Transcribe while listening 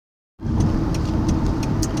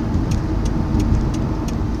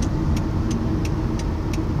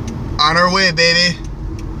On our way, baby.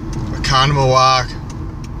 Milwaukee.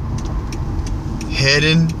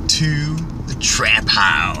 Heading to the trap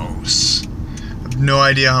house. I have no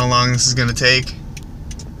idea how long this is gonna take.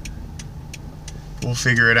 We'll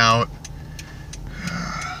figure it out.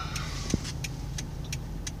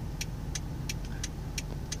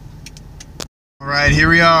 Alright, here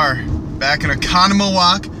we are. Back in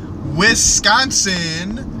Milwaukee,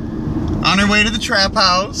 Wisconsin. On our way to the trap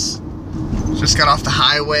house. Just got off the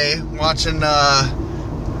highway, listen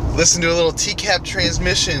to a little T-cap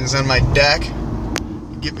transmissions on my deck.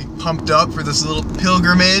 Get me pumped up for this little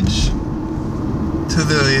pilgrimage to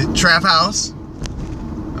the trap house.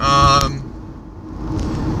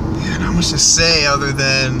 Yeah, not much to say other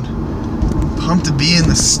than pumped to be in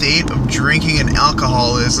the state of drinking and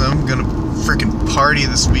alcoholism. Gonna freaking party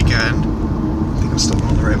this weekend. I think I'm still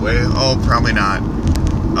going the right way. Oh, probably not.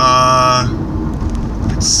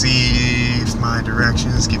 Let's see if my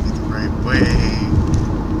directions give me the right way.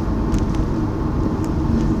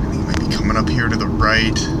 I think it might be coming up here to the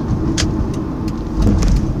right.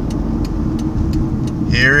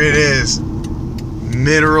 Here it is.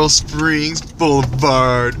 Mineral Springs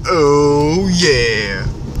Boulevard. Oh yeah.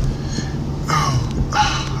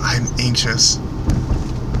 Oh, I'm anxious.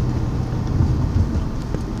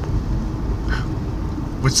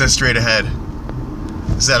 What's that straight ahead?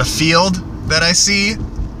 Is that a field that I see?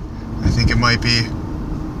 I think it might be.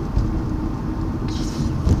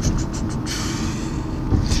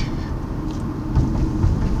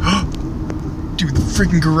 Dude, the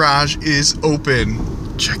freaking garage is open.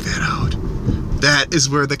 Check that out. That is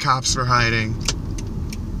where the cops are hiding.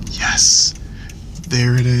 Yes.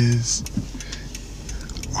 There it is.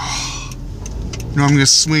 Oh. Now I'm gonna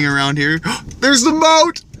swing around here. There's the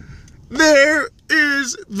moat! There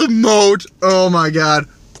is the moat. Oh my god.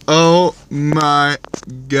 Oh my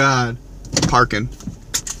god. Parking.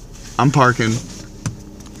 I'm parking.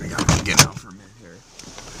 I gotta get out for a minute here.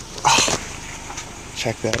 Oh,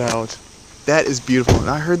 check that out. That is beautiful. And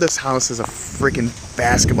I heard this house has a freaking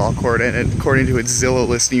basketball court in it, according to its Zillow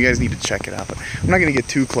listing. You guys need to check it out. But I'm not gonna get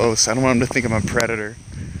too close. I don't want them to think I'm a predator.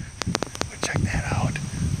 But check that out.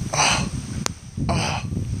 Oh. Oh.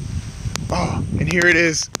 Oh. And here it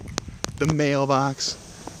is. The mailbox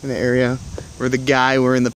in the area where the guy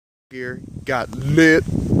wearing the gear got lit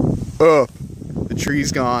up. The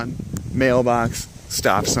tree's gone. Mailbox,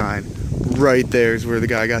 stop sign. Right there is where the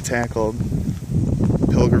guy got tackled.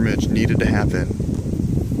 Pilgrimage needed to happen.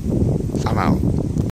 I'm out.